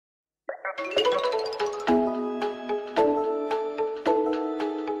Hey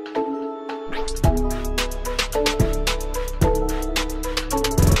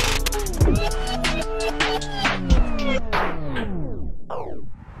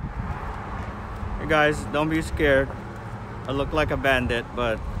guys, don't be scared. I look like a bandit,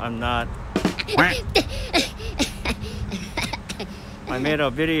 but I'm not. I made a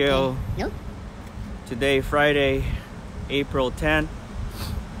video today, Friday, April 10th.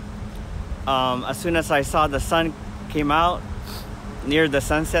 As soon as I saw the sun came out near the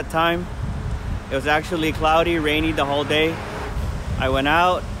sunset time, it was actually cloudy, rainy the whole day. I went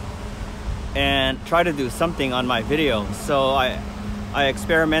out and tried to do something on my video. So I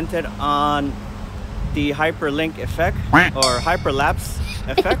experimented on the hyperlink effect or hyperlapse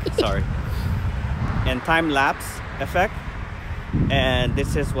effect, sorry, and time-lapse effect, and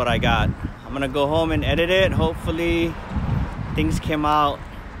this is what I got. I'm gonna go home and edit it. Hopefully things came out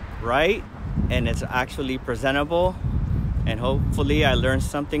right and it's actually presentable, and hopefully I learned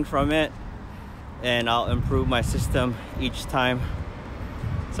something from it and I'll improve my system each time.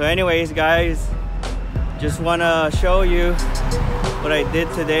 So anyways guys, just want to show you what I did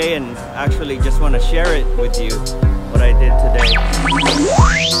today, and actually just want to share it with you what I did today.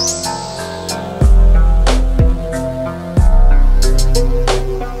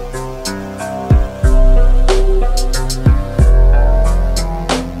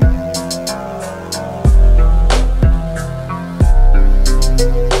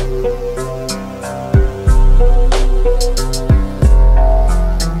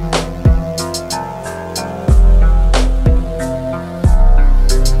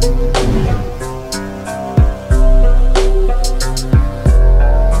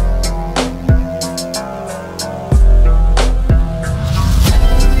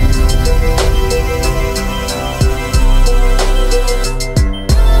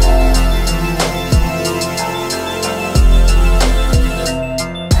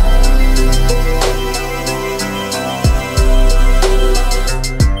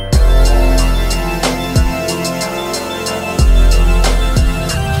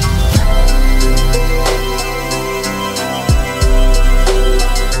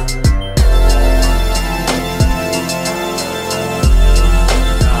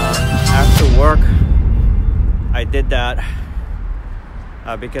 I did that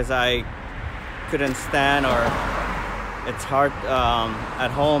because I couldn't stand, or it's hard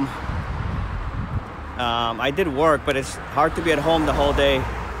at home. I did work, but it's hard to be at home the whole day,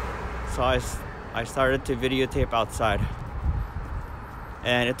 so I started to videotape outside,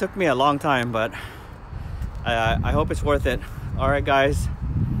 and it took me a long time, but I hope it's worth it. Alright guys,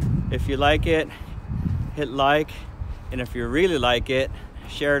 if you like it, hit like, and if you really like it,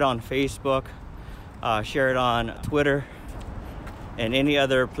 share it on Facebook, share it on Twitter, and any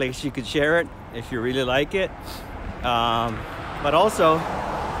other place you could share it if you really like it. But also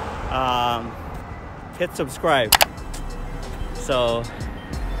hit subscribe so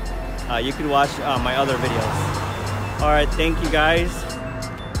you can watch my other videos. Alright, thank you guys.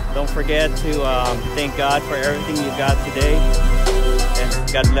 Don't forget to thank God for everything you got today,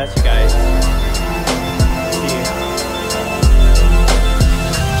 and God bless you guys.